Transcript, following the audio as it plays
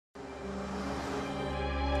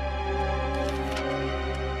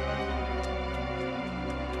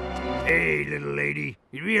Hey, little lady,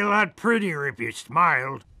 you'd be a lot prettier if you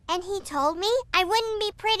smiled. And he told me I wouldn't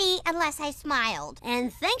be pretty unless I smiled.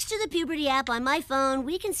 And thanks to the puberty app on my phone,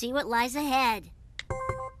 we can see what lies ahead.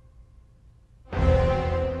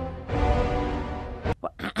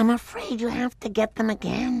 Well, I'm afraid you have to get them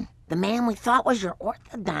again. The man we thought was your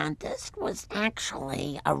orthodontist was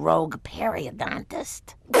actually a rogue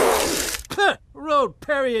periodontist. Rogue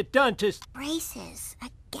periodontist. Braces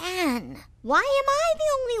again. Why am I the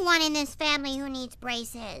only one in this family who needs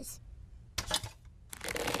braces?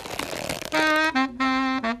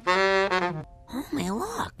 Oh, my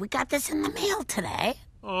look, we got this in the mail today.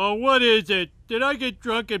 Oh, what is it? Did I get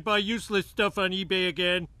drunk and buy useless stuff on eBay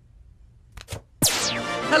again?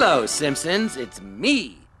 Hello, Simpsons. It's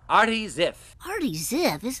me, Artie Ziff. Artie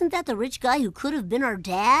Ziff? Isn't that the rich guy who could have been our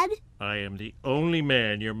dad? I am the only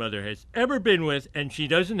man your mother has ever been with, and she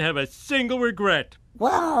doesn't have a single regret.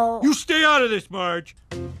 Well... You stay out of this, Marge.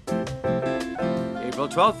 April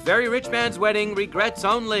 12th, very rich man's wedding, regrets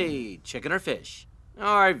only. Chicken or fish.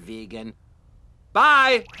 Or vegan.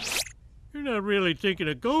 Bye! You're not really thinking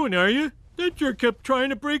of going, are you? That jerk kept trying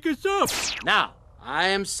to break us up. Now, I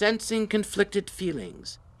am sensing conflicted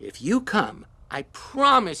feelings. If you come, I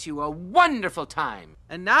promise you a wonderful time.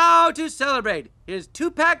 And now to celebrate, here's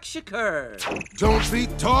Tupac Shakur. Don't be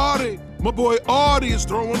tardy. My boy Artie is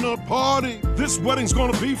throwing a party. This wedding's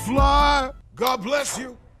gonna be fly. God bless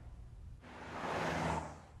you.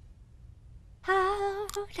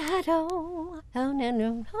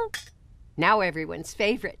 Now everyone's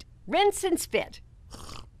favorite, rinse and spit.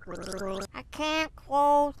 I can't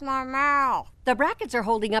close my mouth. The brackets are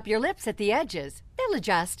holding up your lips at the edges. They'll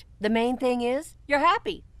adjust. The main thing is, you're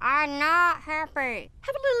happy. I'm not happy.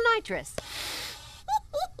 Have a little nitrous.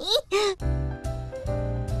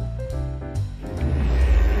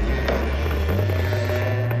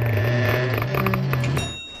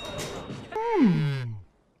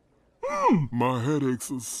 My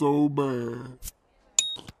headaches are so bad.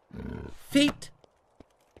 Feet.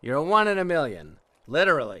 You're one in a million.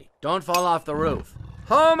 Literally. Don't fall off the roof.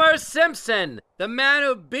 Homer Simpson, the man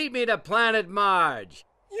who beat me to Planet Marge.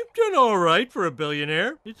 You've done all right for a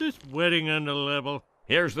billionaire. Is this wedding on the level?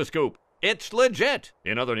 Here's the scoop. It's legit.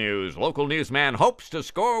 In other news, local newsman hopes to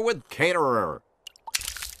score with caterer.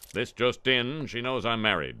 This just in, she knows I'm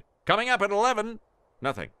married. Coming up at 11,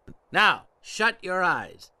 nothing. Now, shut your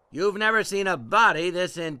eyes. You've never seen a body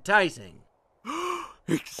this enticing.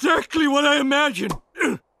 Exactly what I imagined.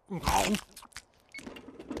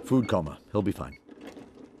 Food coma. He'll be fine.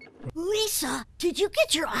 Lisa, did you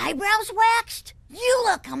get your eyebrows waxed? You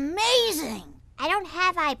look amazing. I don't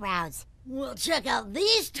have eyebrows. Well, check out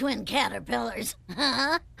these twin caterpillars.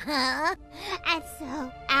 And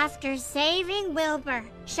so, after saving Wilbur,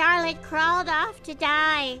 Charlotte crawled off to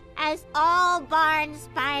die, as all barn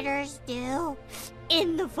spiders do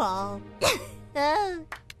in the fall.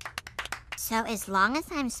 So as long as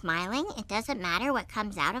I'm smiling, it doesn't matter what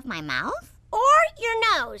comes out of my mouth? Or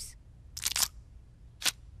your nose.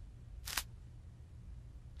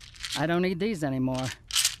 I don't need these anymore.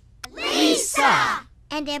 Lisa!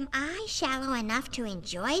 And am I shallow enough to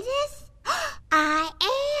enjoy this? I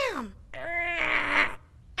am!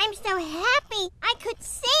 I'm so happy I could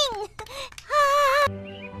sing!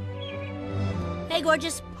 Hey,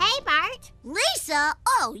 gorgeous. Hey, Bart. Lisa?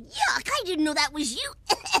 Oh, yuck. I didn't know that was you.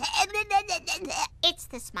 It's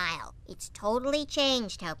the smile. It's totally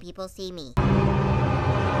changed how people see me.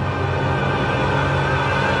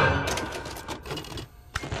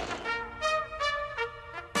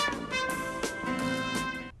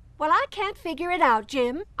 Well, I can't figure it out,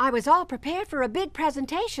 Jim. I was all prepared for a big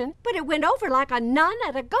presentation, but it went over like a nun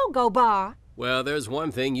at a go-go bar. Well, there's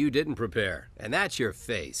one thing you didn't prepare, and that's your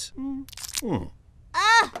face.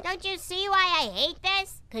 Don't you see why I hate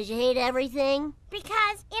this? 'Cause you hate everything?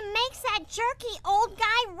 Because it makes that jerky old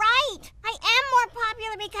guy right. I am more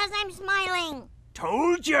popular because I'm smiling.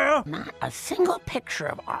 Told ya. Not a single picture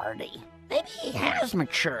of Artie. Maybe he has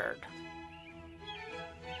matured.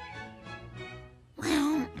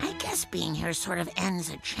 Well, I guess being here sort of ends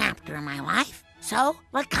a chapter in my life. So,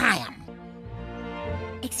 l'chaim.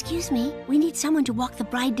 Excuse me, we need someone to walk the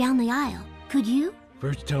bride down the aisle. Could you?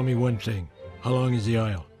 First, tell me one thing. How long is the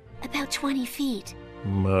aisle? About 20 feet.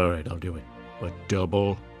 All right, I'll do it. A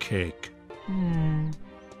double cake.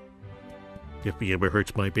 If he ever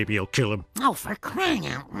hurts my baby, I'll kill him. Oh, for crying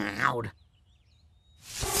out loud.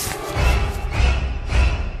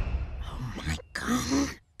 Oh, my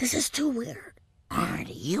God. This is too weird.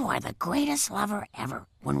 Artie, you are the greatest lover ever.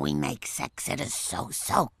 When we make sex, it is so,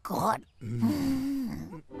 so good.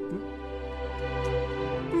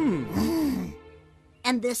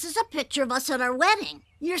 And this is a picture of us at our wedding.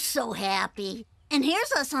 You're so happy. And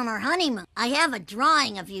here's us on our honeymoon. I have a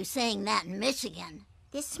drawing of you saying that in Michigan.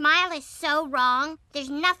 This smile is so wrong. There's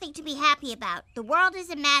nothing to be happy about. The world is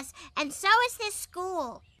a mess, and so is this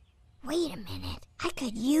school. Wait a minute. I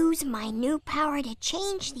could use my new power to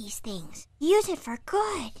change these things. Use it for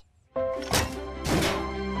good.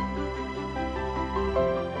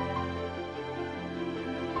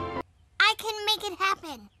 I can make it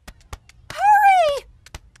happen. Hurry!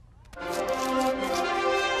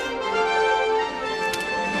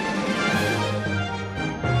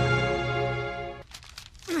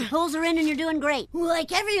 Polls are in and you're doing great.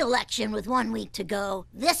 Like every election with 1 week to go,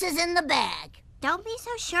 this is in the bag. Don't be so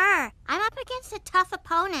sure. I'm up against a tough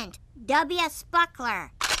opponent, W. Spuckler.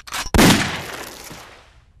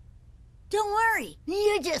 Don't worry,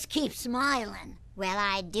 you just keep smiling. Well,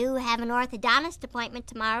 I do have an orthodontist appointment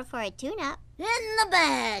tomorrow for a tune-up. In the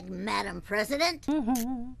bag, Madam President.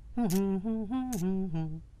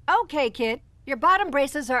 Okay, kid. Your bottom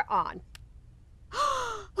braces are on.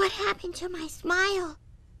 What happened to my smile?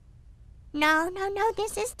 No,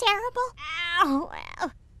 this is terrible. Ow,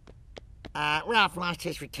 ow. Ralph lost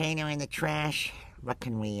his retainer in the trash. What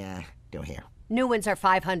can we, do here? New ones are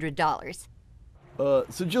 $500. So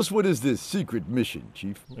just what is this secret mission,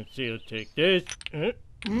 Chief? Let's see, I'll take this.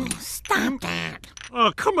 Stop that.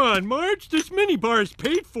 Oh, come on, Marge. This minibar is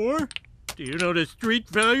paid for. Do you know the street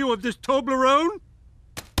value of this Toblerone?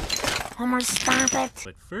 Homer, stop it.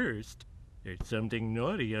 But first, there's something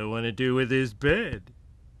naughty I want to do with this bed.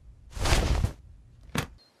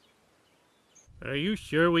 Are you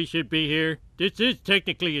sure we should be here? This is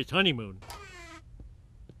technically his honeymoon.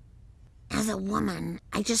 As a woman,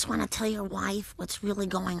 I just want to tell your wife what's really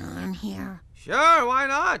going on here. Sure, why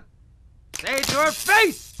not? Say it to her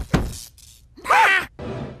face!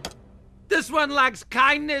 This one lacks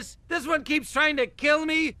kindness. This one keeps trying to kill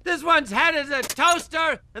me. This one's head is a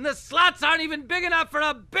toaster, and the slots aren't even big enough for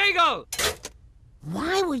a bagel.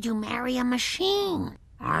 Why would you marry a machine,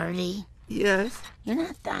 Artie? Yes? You're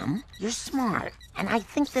not dumb. You're smart. And I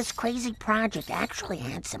think this crazy project actually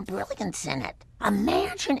had some brilliance in it.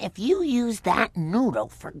 Imagine if you used that noodle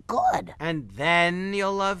for good. And then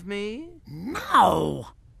you'll love me? No!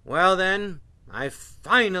 Well then, I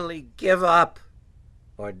finally give up.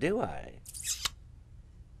 Or do I?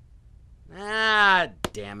 Ah,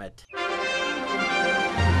 damn it.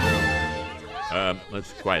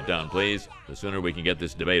 Let's quiet down, please. The sooner we can get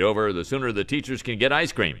this debate over, the sooner the teachers can get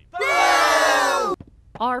ice cream.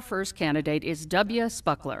 Our first candidate is W.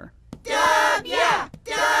 Spuckler. W!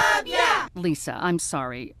 Lisa, I'm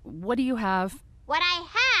sorry. What do you have? What I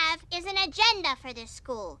have is an agenda for this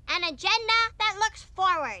school. An agenda that looks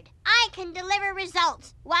forward. I can deliver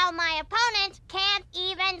results, while my opponent can't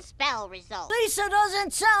even spell results. Lisa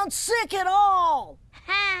doesn't sound sick at all.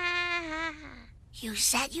 You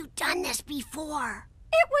said you'd done this before.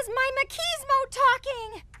 It was my machismo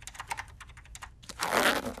talking.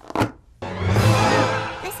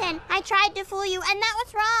 Listen, I tried to fool you, and that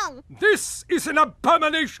was wrong. This is an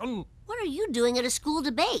abomination. What are you doing at a school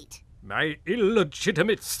debate? My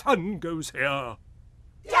illegitimate son goes here.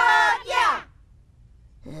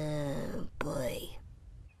 Oh, boy.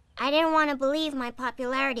 I didn't want to believe my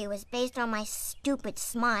popularity was based on my stupid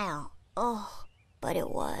smile. Oh, but it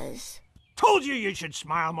was. Told you should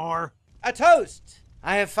smile more. A toast!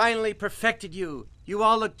 I have finally perfected you. You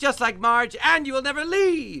all look just like Marge, and you will never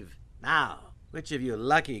leave. Now, which of you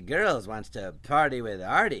lucky girls wants to party with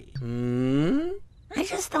Artie? I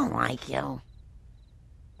just don't like you.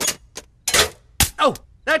 Oh,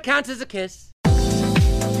 that counts as a kiss.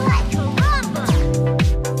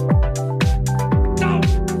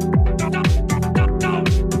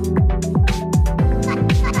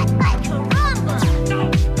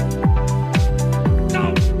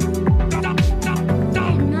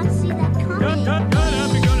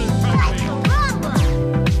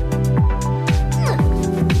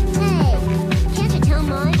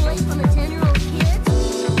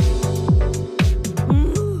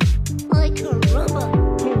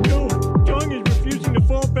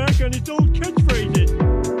 On its old catchphrase.